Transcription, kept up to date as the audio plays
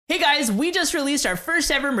Hey guys, we just released our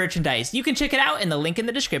first ever merchandise. You can check it out in the link in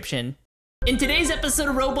the description. In today's episode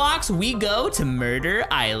of Roblox, we go to Murder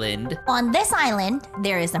Island. On this island,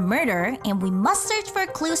 there is a murderer, and we must search for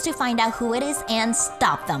clues to find out who it is and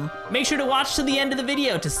stop them. Make sure to watch to the end of the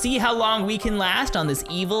video to see how long we can last on this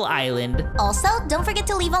evil island. Also, don't forget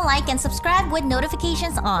to leave a like and subscribe with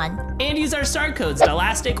notifications on. And use our star codes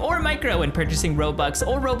Dollastic or Micro when purchasing Robux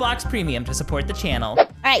or Roblox Premium to support the channel.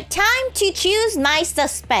 Alright, time to choose my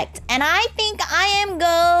suspect. And I think I am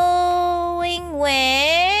going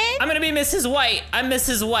with... I'm gonna be Mrs. White. I'm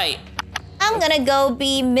Mrs. White. I'm gonna go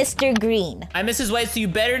be Mr. Green. I'm Mrs. White, so you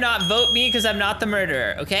better not vote me because I'm not the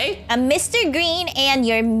murderer, okay? I'm Mr. Green and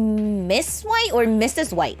you're Miss White or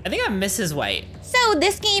Mrs. White? I think I'm Mrs. White. So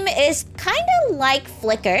this game is kind of like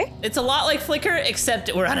Flicker. It's a lot like Flicker,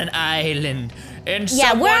 except we're on an island. And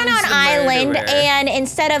yeah, we're on an island, murderer. and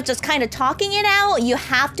instead of just kind of talking it out, you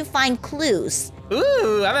have to find clues.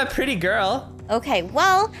 Ooh, I'm a pretty girl. Okay,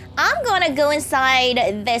 well, I'm gonna go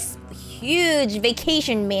inside this huge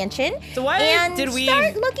vacation mansion so why and did we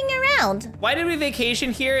start looking around. Why did we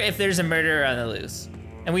vacation here if there's a murderer on the loose?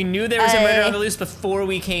 And we knew there was a murderer on the loose before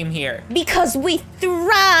we came here. Because we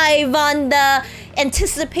thrive on the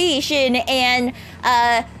anticipation and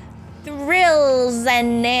thrills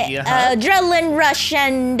and adrenaline rush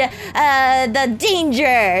and the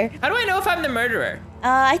danger. How do I know if I'm the murderer?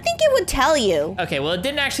 I think it would tell you. Okay, well, it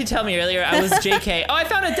didn't actually tell me earlier. I was JK. Oh, I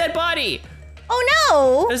found a dead body. Oh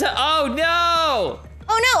no! Oh no!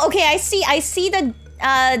 Oh no! Okay, I see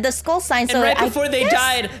the skull sign. So and right before they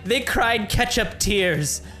died, they cried ketchup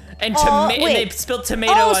tears. And they spilled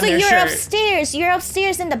tomato on their shirt. Oh, so you're upstairs. You're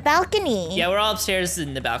upstairs in the balcony. Yeah, we're all upstairs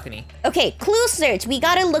in the balcony. Okay, clue search. We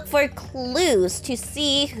gotta look for clues to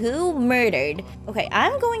see who murdered. Okay,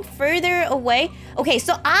 I'm going further away. Okay,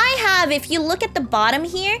 so I have, if you look at the bottom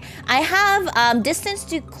here, I have distance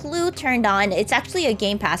to clue turned on. It's actually a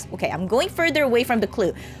game pass. Okay, I'm going further away from the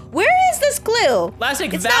clue. Where is this clue?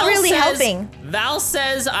 Lastic, it's not really helping. Val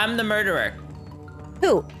says I'm the murderer.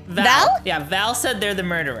 Who? Val? Yeah, Val said they're the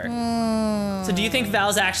murderer. So do you think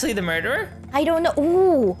Val's actually the murderer? I don't know.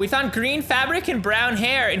 Ooh. We found green fabric and brown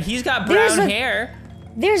hair, and he's got brown hair.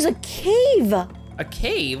 There's a cave. A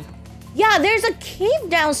cave? Yeah, there's a cave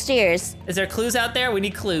downstairs. Is there clues out there? We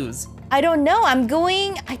need clues. I don't know. I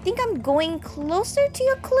think I'm going closer to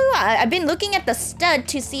a clue. I've been looking at the stud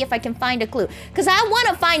to see if I can find a clue. Because I want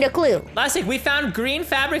to find a clue. Lastic, we found green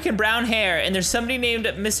fabric and brown hair, and there's somebody named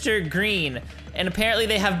Mr. Green. And apparently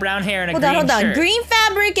they have brown hair and a green shirt. Hold on. Green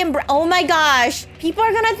fabric and oh my gosh. People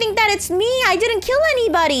are gonna think that it's me. I didn't kill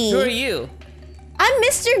anybody. Who are you? I'm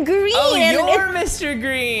Mr. Green. Oh, you're Mr.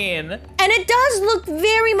 Green. And it does look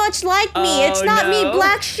very much like me. It's not me.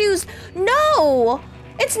 Black shoes. No.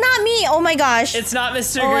 It's not me. Oh my gosh. It's not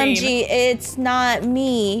Mr. Green. OMG, it's not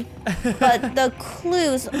me. But the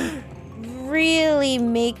clues really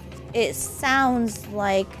make it sounds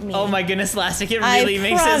like me. Oh my goodness, Lastic, it really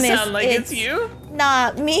makes it sound like it's you?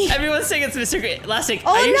 Not me. Everyone's saying it's Mr. Green. Lastic,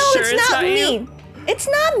 are you sure it's not me? You? It's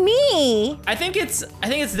not me. I think it's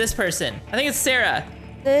this person. I think it's Sarah.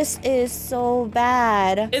 This is so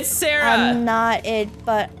bad. It's Sarah. I'm not it,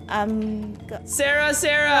 but I'm Sarah.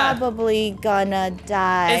 Probably gonna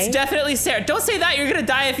die. It's definitely Sarah. Don't say that. You're gonna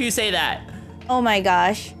die if you say that. Oh my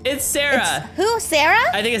gosh. It's Sarah. Who? Sarah?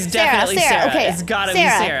 I think it's definitely Sarah. Okay. It's gotta be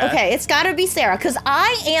Sarah. Okay, it's gotta be Sarah, because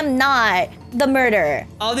I am not the murderer.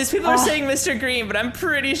 All these people are saying Mr. Green, but I'm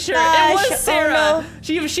pretty sure it was Sarah. Oh,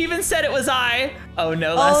 no. She even said it was I. Oh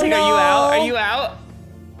no, Lastic, are you out? Are you out?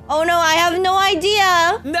 Oh no, I have no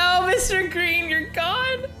idea. No, Mr. Green, you're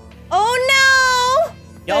gone. Oh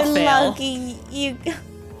no. Y'all fail. Lucky you.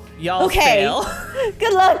 Y'all fail.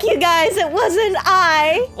 Good luck, you guys. It wasn't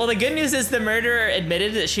I. Well, the good news is the murderer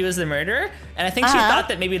admitted that she was the murderer, and I think she thought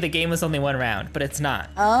that maybe the game was only one round, but it's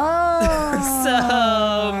not. Oh.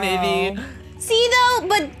 So maybe. See though,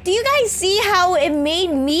 but do you guys see how it made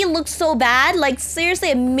me look so bad? Like seriously,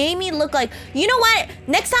 it made me look like, you know what?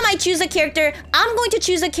 Next time I choose a character, I'm going to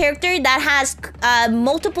choose a character that has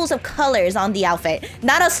multiples of colors on the outfit.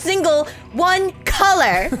 Not a single one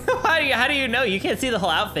color. How do you know? You can't see the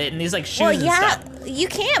whole outfit and these like shoes and stuff. You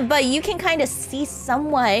can't, but you can kind of see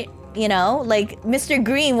somewhat, you know? Like Mr.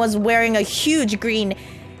 Green was wearing a huge green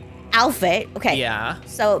outfit. Okay. Yeah.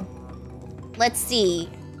 So, let's see.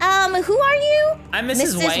 Who are you? I'm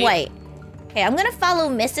Mrs. White. Okay, I'm gonna follow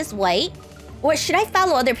Mrs. White. Or should I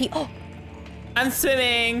follow other people? Oh, I'm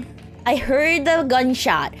swimming. I heard the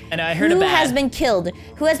gunshot. I know, I heard a bat. Who has been killed?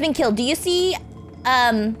 Who has been killed? Do you see,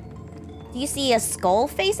 a skull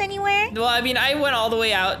face anywhere? Well, I mean, I went all the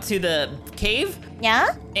way out to the cave,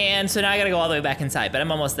 Yeah? And so now I gotta go all the way back inside, but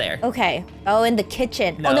I'm almost there. Okay. Oh, in the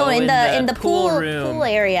kitchen. No, oh no, in the pool room. pool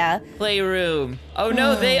area. Playroom. Oh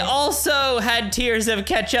no, they also had tiers of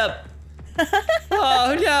ketchup.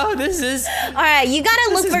 Oh no, this is... All right, you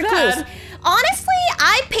gotta look for bad. clues. Honestly,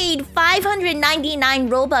 I paid 599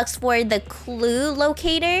 Robux for the clue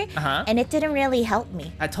locator, and it didn't really help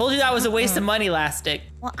me. I told you that was a waste of money, Lastic.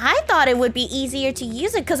 Well, I thought it would be easier to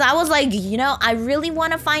use it because I was like, you know, I really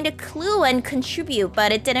want to find a clue and contribute,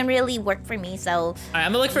 but it didn't really work for me, so... All right,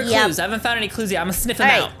 I'm gonna look for clues. I haven't found any clues yet. I'm gonna sniff them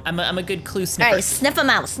out. I'm a good clue sniffer. All right, sniff them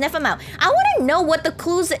out, sniff them out. I want to know what the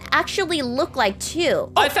clues actually look like,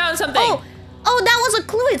 too. Oh, I found something. Oh, that was a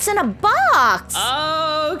clue. It's in a box.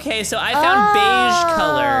 Oh, okay. So I found beige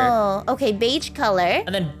color. Okay, beige color.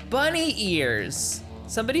 And then bunny ears.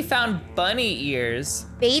 Somebody found bunny ears.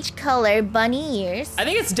 Beige color, bunny ears. I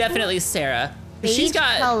think it's definitely Sarah. Beige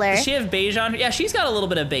color. Does she have beige on her? Yeah, she's got a little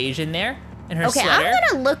bit of beige in there in her sweater. Okay, I'm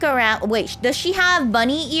gonna look around. Wait, does she have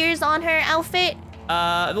bunny ears on her outfit?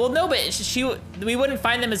 Well, no, but we wouldn't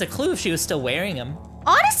find them as a clue if she was still wearing them.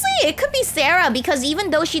 Honestly, it could be Sarah because even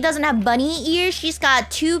though she doesn't have bunny ears, she's got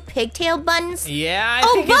 2 pigtail buns. Yeah,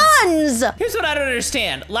 I think buns! Here's what I don't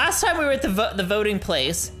understand. Last time we were at the voting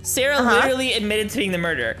place, Sarah literally admitted to being the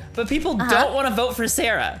murderer, but people don't want to vote for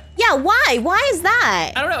Sarah. Yeah, why? Why is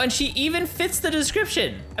that? I don't know, and she even fits the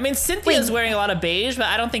description. I mean, Cynthia's wearing a lot of beige, but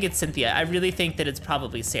I don't think it's Cynthia. I really think that it's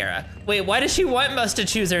probably Sarah. Wait, why does she want us to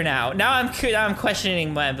choose her now? Now I'm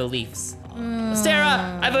questioning my beliefs.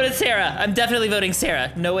 Sarah! I voted Sarah. I'm definitely voting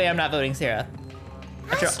Sarah. No way I'm not voting Sarah.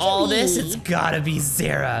 After all this, it's gotta be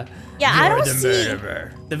Sarah. Yeah, You're I don't the see...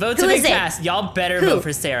 murderer. The votes have been cast. Y'all better vote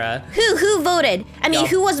for Sarah. Who voted? I mean,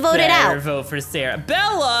 who was voted out? Better vote for Sarah.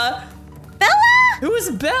 Bella! Bella? Who is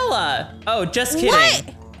Bella? Oh, just kidding.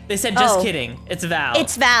 What? They said just kidding. It's Val.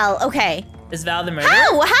 It's Val, okay. Is Val the murderer?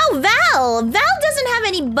 How Val? Val doesn't have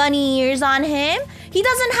any bunny ears on him. He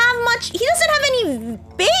doesn't have much, he doesn't have any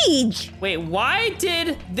beige. Wait, why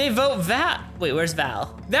did they vote Val? Wait, where's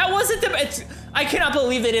Val? That wasn't I cannot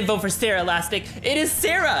believe they didn't vote for Sarah, Lastic. It is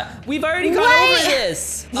Sarah. We've already gone over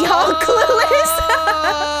this. Y'all clueless.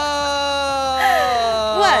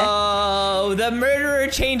 What? Oh, the murderer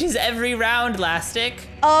changes every round, Lastic.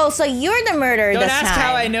 Oh, so you're the murderer this time. Don't ask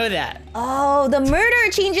how I know that. Oh, the murderer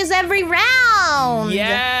changes every round.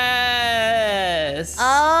 Yes.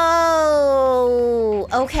 Oh,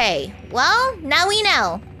 okay. Well, now we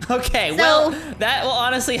know. Okay, well, that will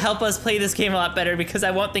honestly help us play this game a lot better because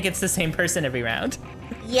I won't think it's the same person every round.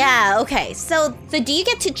 Yeah, okay. So do you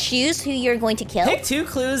get to choose who you're going to kill? Pick 2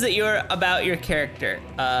 clues that you're about your character.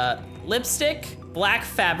 Lipstick, black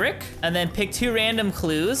fabric, and then pick 2 random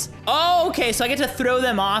clues. Oh, okay, so I get to throw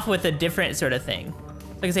them off with a different sort of thing.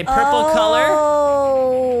 So I can say purple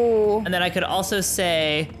color, and then I could also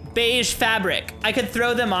say beige fabric. I could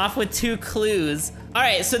throw them off with 2 clues. All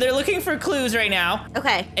right, so they're looking for clues right now.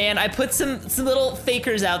 Okay. And I put some little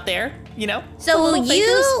fakers out there, you know?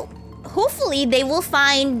 So hopefully they will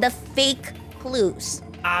find the fake clues.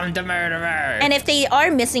 I'm the murderer. And if they are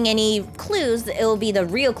missing any clues, it will be the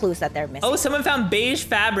real clues that they're missing. Oh, someone found beige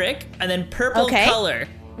fabric and then purple color.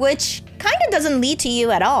 Which kind of doesn't lead to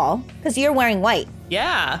you at all, because you're wearing white.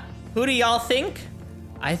 Yeah. Who do y'all think?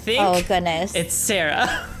 I think it's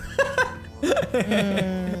Sarah.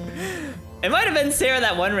 It might have been Sarah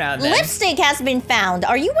that one round then. Lipstick has been found.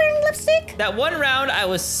 Are you wearing lipstick? That one round I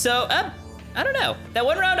was so, I don't know. That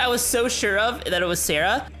one round I was so sure of that it was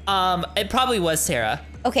Sarah. It probably was Sarah.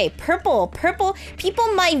 Okay, purple. People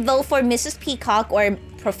might vote for Mrs. Peacock or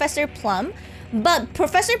Professor Plum, but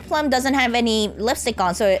Professor Plum doesn't have any lipstick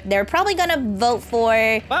on, so they're probably gonna vote for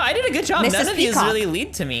Wow, I did a good job. Mrs. None of these Peacock. really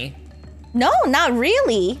lead to me. No, not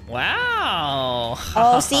really. Wow.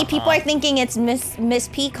 Oh, see, people are thinking it's Miss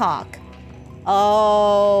Peacock.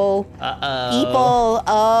 Oh. People,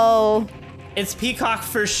 oh. It's Peacock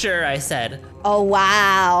for sure, I said. Oh,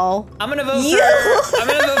 wow. I'm gonna vote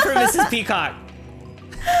for Mrs. Peacock.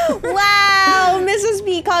 Wow, Mrs.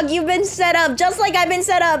 Peacock, you've been set up just like I've been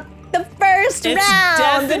set up the first round. It's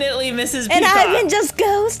definitely Mrs. Peacock. And I've been just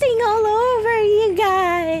ghosting all over you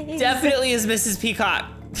guys. Definitely is Mrs. Peacock.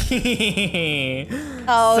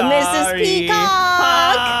 Oh, sorry. Mrs.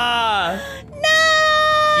 Peacock. No.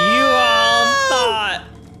 You all thought.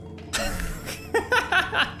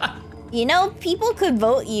 You know, people could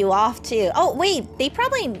vote you off too. Oh, wait,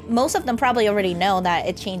 most of them probably already know that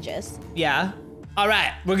it changes. Yeah. All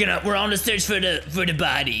right, we're on the search for the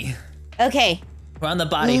body. Okay. We're on the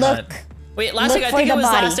body hunt. Wait, Lastic, I think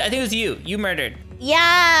it was you. You murdered. Yeah,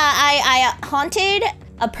 I haunted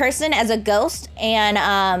a person as a ghost,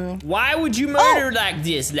 and Why would you murder like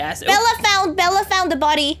this, Lastic? Bella found the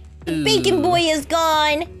body. Bacon Boy is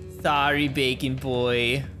gone. Sorry, Bacon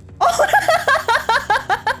Boy.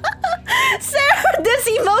 Sarah, this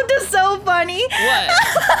emote is so funny. What?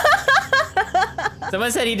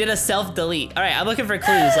 Someone said he did a self-delete. All right, I'm looking for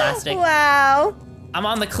clues, Lastic. Wow. I'm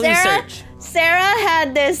on the clue search. Sarah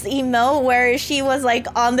had this emote where she was like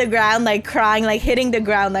on the ground, like crying, like hitting the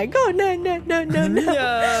ground, like, oh no, no, no, no, no.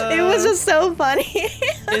 No. It was just so funny.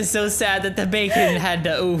 It's so sad that the bacon had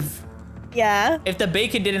to oof. Yeah. If the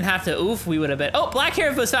bacon didn't have to oof, we would have been. Oh, black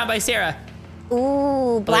hair was found by Sarah.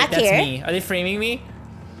 Ooh, black That's hair. me. Are they framing me?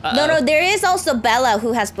 No, there is also Bella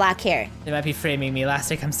who has black hair. They might be framing me,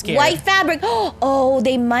 Lastic. I'm scared. White fabric. Oh,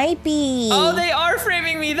 they might be. Oh, they are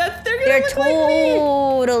framing me. They're They're look like me.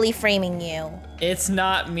 totally framing you. It's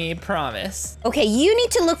not me, promise. Okay, you need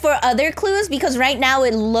to look for other clues because right now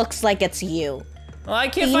it looks like it's you. Well, I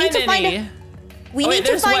can't You need find to find any. We need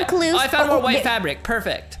to find clues. Oh, I found more white there- fabric.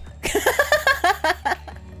 Perfect.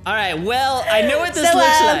 All right. Well, I know what this So,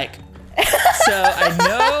 looks like. So I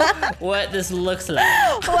know what this looks like.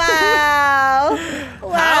 Wow.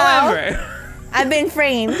 Wow. However, I've been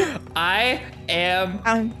framed. I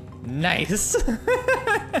am nice.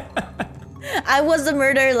 I was the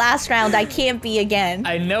murderer last round. I can't be again.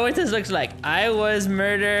 I know what this looks like. I was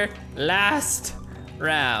murder last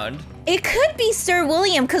round. It could be Sir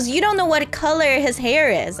William because you don't know what color his hair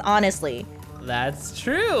is, honestly. That's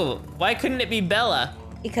true. Why couldn't it be Bella?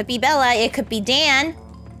 It could be Bella. It could be Dan.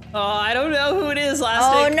 Oh, I don't know who it is, Oh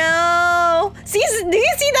Lastic. no! See, do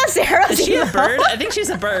you see that, Sarah? Is she a bird? I think she's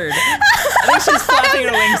a bird. I think she's flapping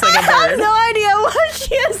her wings like a I have bird. no idea what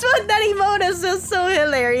she is, but that emote is just so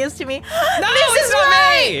hilarious to me. No, This it's is not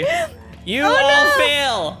right. me! You Oh, all no.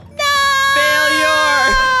 fail! No!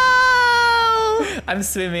 Failure! I'm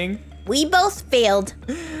swimming. We both failed.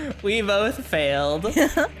 We both failed.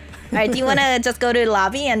 All right, do you want to just go to the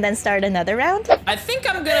lobby and then start another round? I think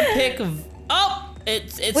I'm gonna pick... Oh!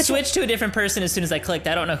 It switched to a different person as soon as I clicked.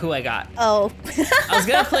 I don't know who I got. Oh. I was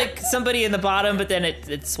gonna pick somebody in the bottom, but then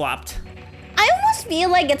it swapped. I almost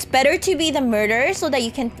feel like it's better to be the murderer so that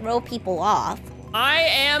you can throw people off. I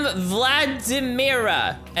am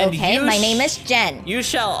Vladimira. And Okay, you my name is Jen. You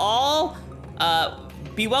shall all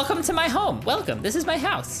be welcome to my home. Welcome. This is my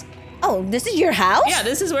house. Oh, this is your house? Yeah,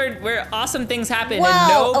 this is where awesome things happen Whoa, and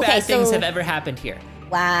no okay, bad things so- have ever happened here.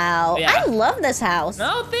 Wow. Yeah. I love this house.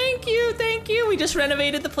 Oh, thank you, thank you. We just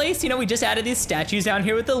renovated the place. You know, we just added these statues down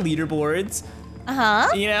here with the leaderboards. Uh-huh.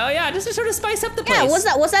 You know, yeah, just to sort of spice up the place. Yeah,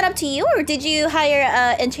 was that up to you or did you hire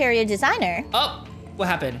an interior designer? Oh, what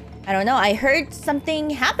happened? I don't know. I heard something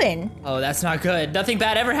happen. Oh, that's not good. Nothing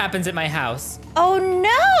bad ever happens at my house. Oh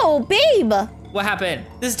no, babe. What happened?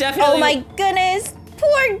 This definitely... Oh my goodness.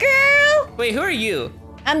 Poor girl. Wait, who are you?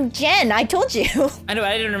 I'm Jen. I told you. I know,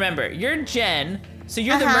 I didn't remember. You're Jen, so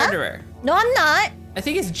you're the Uh-huh. murderer. No, I'm not. I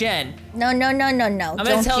think it's Jen. No. I'm Don't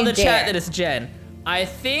gonna tell you the dare. chat that it's Jen. I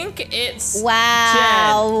think it's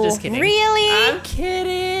Wow. Jen. Just kidding. Really? I'm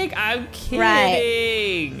kidding. I'm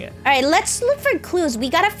kidding. All right, let's look for clues. We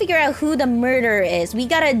gotta figure out who the murderer is. We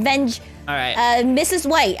gotta avenge All right. Mrs.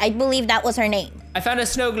 White. I believe that was her name. I found a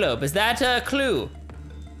snow globe. Is that a clue?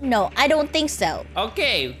 No, I don't think so.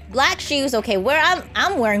 Okay. Black shoes. Okay,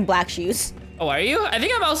 I'm wearing black shoes. Oh, are you? I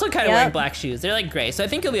think I'm also kind of Yep. wearing black shoes. They're like gray, so I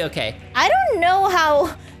think you'll be okay. I don't know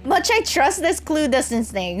how much I trust this clue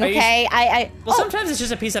distance thing. Are you Okay, Well, sometimes it's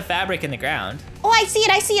just a piece of fabric in the ground. I see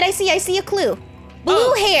it. I see a clue. Blue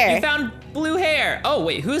Oh, hair. You found blue hair. Oh,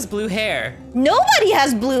 wait, who has blue hair? Nobody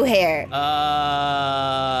has blue hair.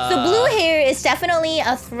 So blue hair is definitely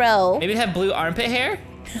a throw. Maybe they have blue armpit hair?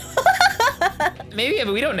 Maybe,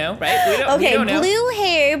 but we don't know, right? We Okay, don't know. blue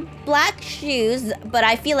hair, black shoes, but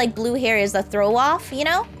I feel like blue hair is a throw off, you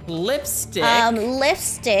know? Lipstick.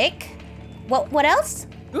 Lipstick. What else?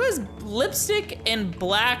 Who has lipstick and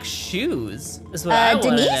black shoes? Is what I want to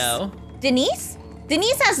Denise? know. Denise?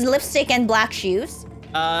 Denise has lipstick and black shoes.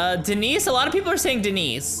 Denise. A lot of people are saying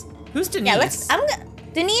Denise. Who's Denise? Yeah,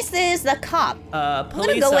 Denise is the cop. I'm Police.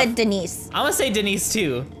 gonna go with Denise. I'm gonna say Denise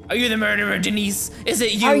too. Are you the murderer, Denise? Is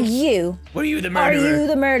it you? Are you? Were you the Are murderer? you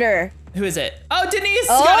the murderer? Who is it? Oh, Denise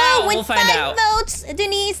got out. with We'll find 5 out. votes,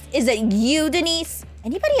 Denise. Is it you, Denise?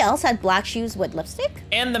 Anybody else had black shoes with lipstick?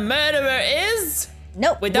 And the murderer is?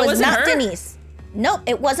 Nope, Wait, that was wasn't not her? Denise. Nope,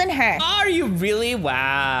 it wasn't her. Are you really?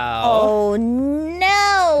 Wow. Oh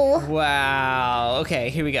no! Wow. Okay,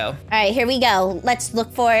 here we go. All right, here we go. Let's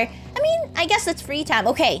look for. I guess it's free time.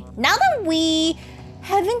 Okay, now that we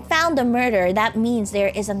haven't found the murder, that means there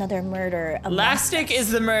is another murder. Lastic is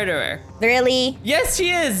the murderer. Really? Yes, she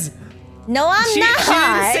is. No, I'm She not.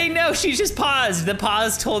 didn't say no. She just paused. The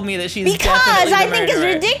pause told me that she's Because definitely I the think it's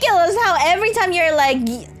murderer. ridiculous how every time you're like,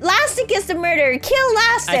 Lastic is the murderer, kill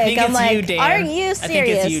Lastic. I think I'm it's like, you, Dan. are you serious? I think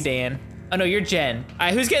it's you, Dan. Oh no, you're Jen. All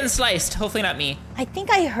right, who's getting sliced? Hopefully not me. I think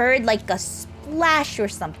I heard like a splash or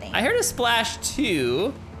something. I heard a splash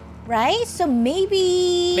too. Right? So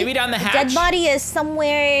maybe down the hatch. dead body is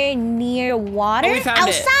somewhere near water. Oh, we found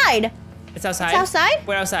it. outside. It's outside. It's outside?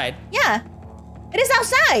 We're outside. Yeah. It is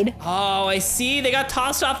outside. Oh, I see. They got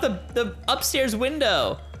tossed off the upstairs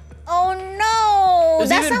window. Oh no. There's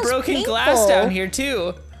that even sounds broken painful. glass down here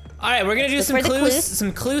too. All right, we're gonna do some Look for the clues, clues.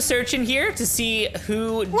 some clue searching here to see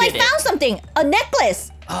who Oh, I did it. found something. A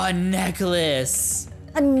necklace. Oh, a necklace.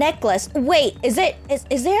 A necklace. Wait, is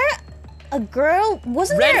there a girl?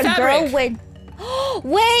 Wasn't Red there a girl fabric. with?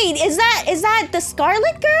 Wait, is that the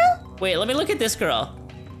Scarlet girl? Wait, let me look at this girl.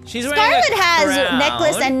 She's wearing Scarlet a has crown.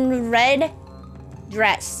 necklace and red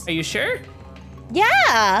dress. Are you sure?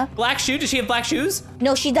 Yeah. Black shoe? Does she have black shoes?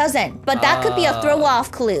 No, she doesn't. But that could be a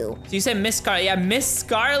throw-off clue. So you said Miss Scarlet. Yeah, Miss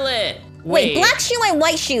Scarlet. Wait, black shoe and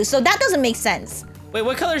white shoe. So that doesn't make sense. Wait,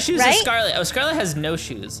 what color shoes Right? is Scarlet? Oh, Scarlet has no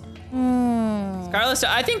shoes. Scarlet, so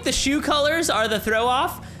I think the shoe colors are the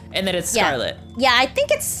throw-off, and then it's Scarlet. Yeah, I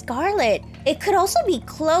think it's Scarlet. It could also be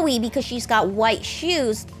Chloe because she's got white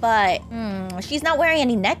shoes, but she's not wearing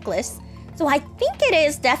any necklace. So I think it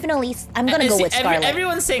is definitely, I'm gonna go with Scarlet.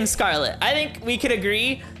 Everyone's saying Scarlet. I think we could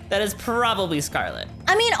agree that it's probably Scarlet.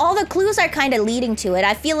 I mean, all the clues are kind of leading to it.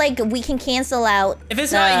 I feel like we can cancel out. If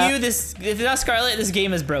it's not you, if it's not Scarlet, this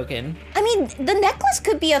game is broken. I mean, the necklace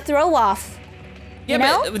could be a throw-off. Yeah, you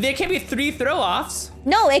know? but there can't be 3 throw-offs.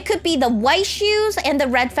 No, it could be the white shoes and the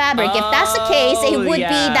red fabric. If that's the case, it would be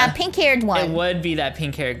that pink-haired one. It would be that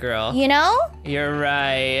pink-haired girl. You know? You're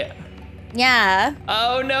right. Yeah.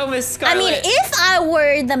 Oh no, Miss Scarlet. I mean, if I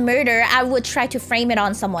were the murderer, I would try to frame it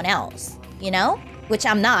on someone else. You know? Which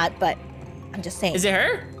I'm not, but I'm just saying. Is it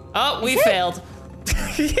her? Oh, we it? failed.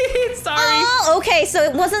 Sorry. Oh, okay, so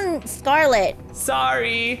it wasn't Scarlet.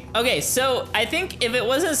 Sorry. Okay, so I think if it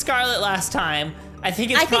wasn't Scarlet last time, I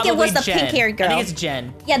think it's I think probably it was the Jen. pink-haired girl. I think it's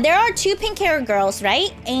Jen. Yeah, there are 2 pink-haired girls,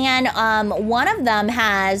 right? And one of them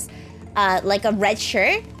has like a red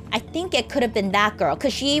shirt. I think it could have been that girl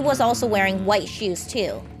because she was also wearing white shoes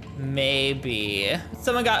too. Maybe.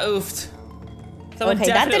 Someone got oofed. Someone Okay,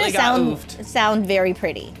 that definitely didn't got sound oofed. sound very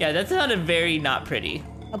pretty. Yeah, that sounded very not pretty.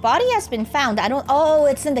 A body has been found. I don't. Oh,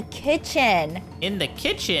 it's in the kitchen. In the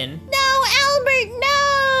kitchen? No, Albert,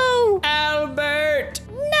 no! Albert!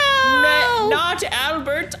 No! Not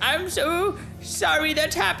Albert. I'm so sorry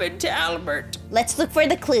that happened to Albert. Let's look for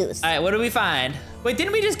the clues. All right, what do we find? Wait,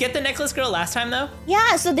 didn't we just get the necklace girl last time though?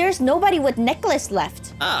 Yeah, so there's nobody with necklace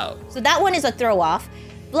left. Oh. So that one is a throw off.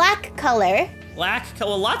 Black color.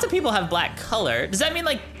 Well, lots of people have black color. Does that mean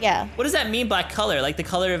like, Yeah. what does that mean, black color? Like the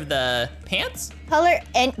color of the pants? Color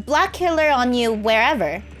and black color on you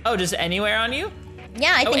wherever. Oh, just anywhere on you?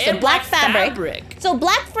 Yeah, I think and so. Black fabric. So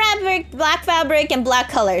black fabric, and black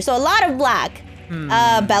color. So a lot of black.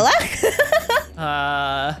 Bella?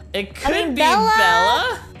 It could be Bella?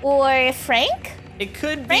 Bella. Or Frank? It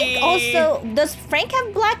could Frank be. also, does Frank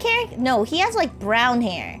have black hair? No, he has like brown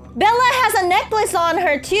hair. Bella has a necklace on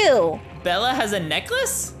her too. Bella has a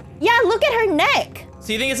necklace? Yeah, look at her neck.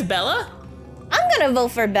 So you think it's Bella? I'm gonna vote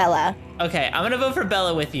for Bella. Okay, I'm gonna vote for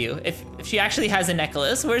Bella with you. If she actually has a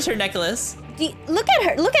necklace, where's her necklace? Look at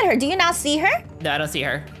her. Do you not see her? No, I don't see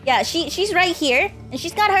her. Yeah, she's right here, and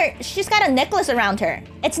she's got a necklace around her.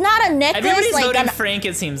 It's not a necklace. Everybody's like voting Frank,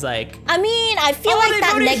 it seems like. I mean, I feel Oh, like they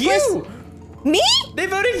that voted necklace. you. Me? They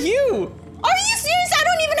voted you. Are you serious? I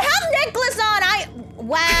don't even have necklace on.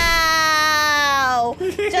 Wow.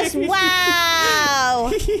 Just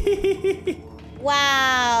wow.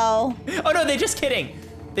 Wow. Oh no, they're just kidding.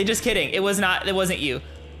 They're just kidding. It wasn't you.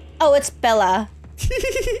 Oh, it's Bella.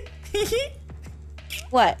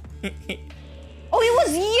 What? Oh, it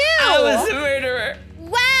was you. I was the murderer.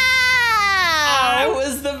 Wow. I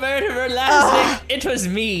was the murderer last night. It was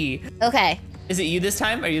me. Okay. Is it you this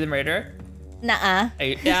time? Are you the murderer? Nuh-uh.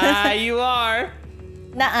 You are.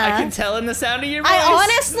 Nuh-uh. I can tell in the sound of your voice.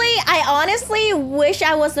 I honestly wish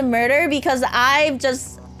I was the murderer because I've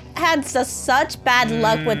just had such bad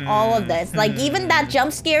luck with all of this. Like even that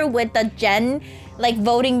jump scare with the Jen, like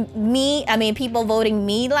people voting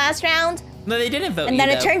me last round. No, they didn't vote And then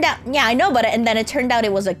you, it though. turned out, yeah, I know, and then it turned out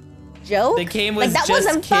it was a joke. The game was like, that just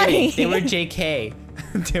wasn't kidding. funny. They were JK.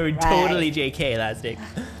 They were totally JK, Lastic.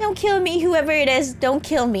 Don't kill me, whoever it is, don't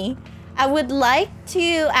kill me. I would like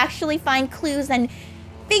to actually find clues and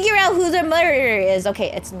figure out who the murderer is.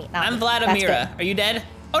 Okay, it's me. I'm Vladimira. Are you dead?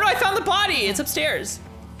 Oh no, I found the body. It's upstairs.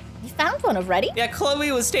 You found one already? Yeah,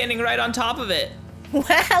 Chloe was standing right on top of it.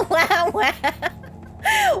 Wow, wow, wow.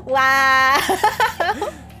 Wow.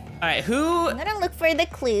 All right, who? I'm gonna look for the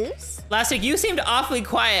clues. Lastic, you seemed awfully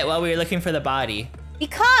quiet while we were looking for the body.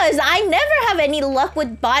 Because I never have any luck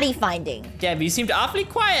with body finding. Yeah, but you seemed awfully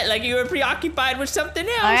quiet, like you were preoccupied with something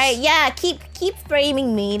else. All right, yeah, keep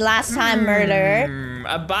framing me. Last time murder.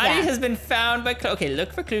 A body has been found by Chloe. Okay,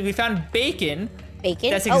 look for clues. We found bacon. Bacon?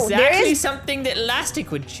 That's exactly something that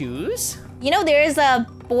Lastic would choose. You know, there is a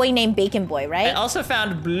boy named Bacon Boy, right? I also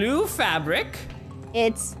found blue fabric.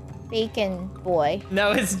 It's Bacon Boy.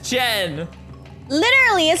 No, it's Jen.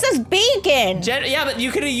 Literally, it says bacon. Jen, yeah, but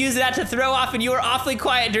you could have used that to throw off, and you were awfully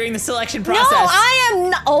quiet during the selection process. No, I am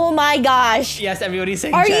not. Oh my gosh. Yes, everybody's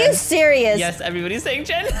saying Are Jen. Are you serious? Yes, everybody's saying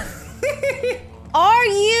Jen. Are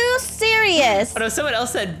you serious? Oh no, someone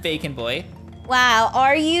else said Bacon Boy. Wow,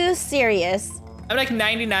 are you serious? I'm like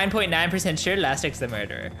 99.9% sure Lastic's the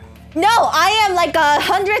murderer. No, I am like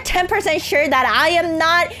 110% sure that I am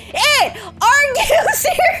not it. Are you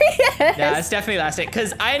serious? Yeah, it's definitely Lastic,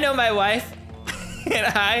 because I know my wife, and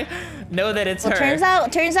I know that it's her.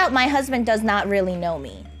 Turns out my husband does not really know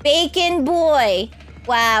me. Bacon Boy.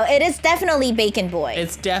 Wow, it is definitely Bacon Boy.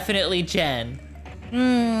 It's definitely Jen. Who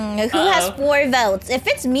has 4 votes? If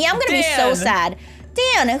it's me, I'm gonna be so sad.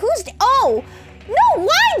 Dan, who's... Oh, no,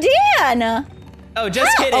 why Dan? Oh,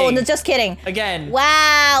 just kidding. Oh, no, just kidding. Again.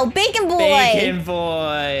 Wow, Bacon Boy. Bacon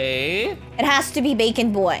Boy. It has to be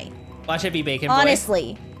Bacon Boy. Watch it be Bacon Boy.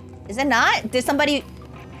 Honestly. Is it not? Did somebody...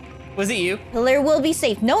 Was it you? Pillar will be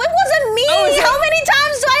safe. No, it wasn't me. Oh, how many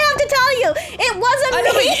times do I have to tell you? It wasn't me.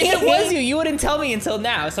 Know, if it was you wouldn't tell me until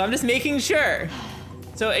now, so I'm just making sure.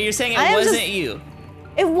 So you're saying it wasn't you?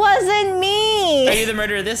 It wasn't me. Are you the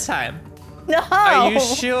murderer this time? No. Are you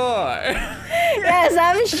sure? Yes,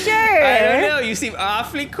 I'm sure. I don't know. You seem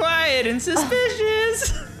awfully quiet and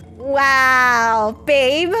suspicious. Wow,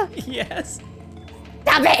 babe. Yes.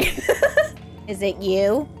 Stop it. Is it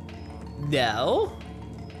you? No.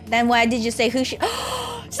 Then why did you say who should...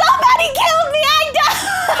 Somebody killed me! I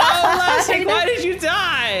died! Oh, Lastic, why did you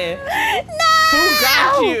die? No! Who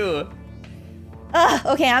got you?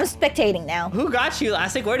 Okay, I'm spectating now. Who got you,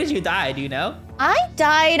 Lastic? Where did you die? Do you know? I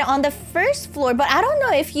died on the first floor, but I don't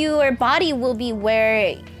know if your body will be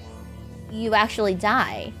where you actually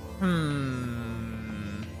die.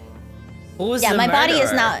 Who was yeah, the my murderer? body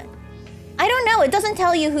is not... I don't know. It doesn't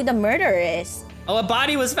tell you who the murderer is. Oh, a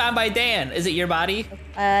body was found by Dan. Is it your body?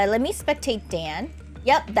 Let me spectate Dan.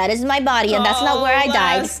 Yep, that is my body, and that's not where I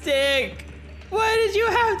died. Lastic! Why did you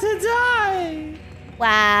have to die?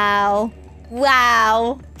 Wow.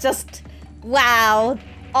 Wow. Just, wow.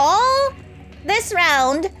 All this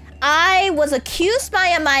round, I was accused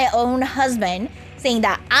by my own husband, saying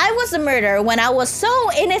that I was the murderer when I was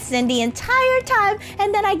so innocent the entire time,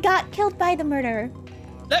 and then I got killed by the murderer.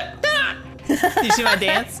 Did you see my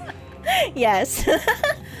dance? Yes. All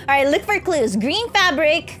right, look for clues. Green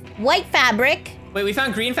fabric, white fabric. Wait, we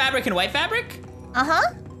found green fabric and white fabric?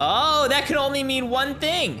 Uh-huh. Oh, that can only mean one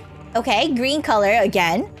thing. Okay, green color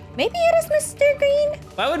again. Maybe it is Mr. Green?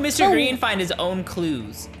 Why would Mr. Green find his own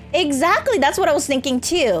clues? Exactly, that's what I was thinking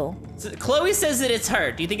too. So Chloe says that it's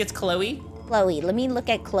her. Do you think it's Chloe? Chloe, let me look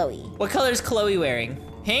at Chloe. What color is Chloe wearing?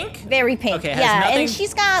 Pink? Very pink. Okay, yeah, nothing... and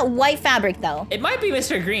she's got white fabric though. It might be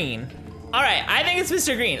Mr. Green. All right, I think it's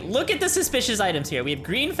Mr. Green. Look at the suspicious items here. We have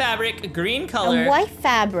green fabric, green color. And white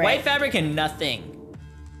fabric. White fabric and nothing.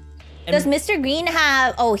 And does Mr. Green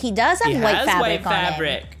have... Oh, he does have white fabric on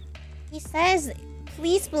him. He says,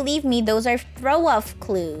 please believe me, those are throw-off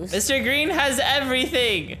clues. Mr. Green has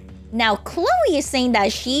everything. Now, Chloe is saying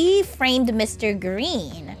that she framed Mr.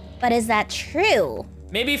 Green. But is that true?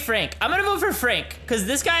 Maybe Frank. I'm gonna vote for Frank, because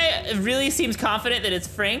this guy really seems confident that it's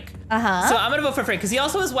Frank. Uh-huh. So I'm gonna vote for Frank, because he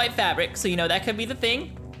also has white fabric, so you know that could be the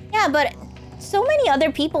thing. Yeah, but so many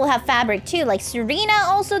other people have fabric too, like Serena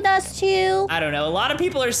also does too. I don't know, a lot of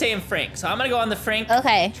people are saying Frank, so I'm gonna go on the Frank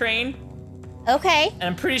train. Okay. And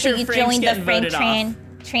I'm pretty sure so you Frank's joined getting the Frank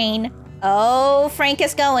voted train. Oh, Frank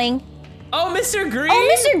is going. Oh, Mr. Green!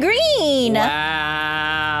 Oh, Mr. Green!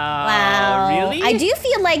 Wow. Wow. Really? I do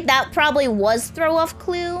feel like that probably was throw-off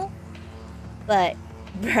clue. But,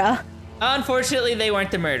 bruh. Unfortunately, they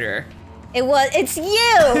weren't the murderer. It's you!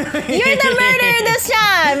 You're the murderer this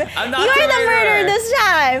time! I'm not You're the murderer this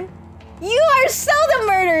time! You are so the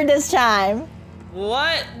murderer this time!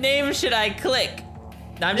 What name should I click?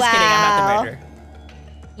 No, I'm just kidding, I'm not the murderer.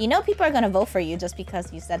 You know people are gonna vote for you just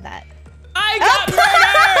because you said that. I got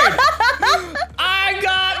murdered! I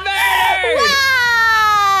got murdered!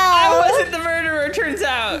 Wow! I wasn't the murderer, turns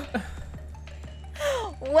out.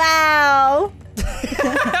 Wow.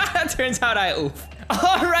 Turns out oof.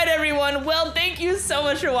 All right, everyone. Well, thank you so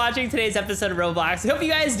much for watching today's episode of Roblox. I hope you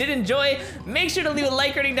guys did enjoy. Make sure to leave a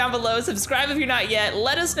like rating down below. Subscribe if you're not yet.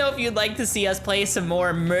 Let us know if you'd like to see us play some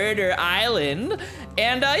more Murder Island.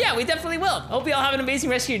 And yeah, we definitely will. Hope you all have an amazing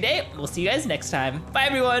rest of your day. We'll see you guys next time. Bye,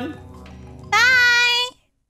 everyone.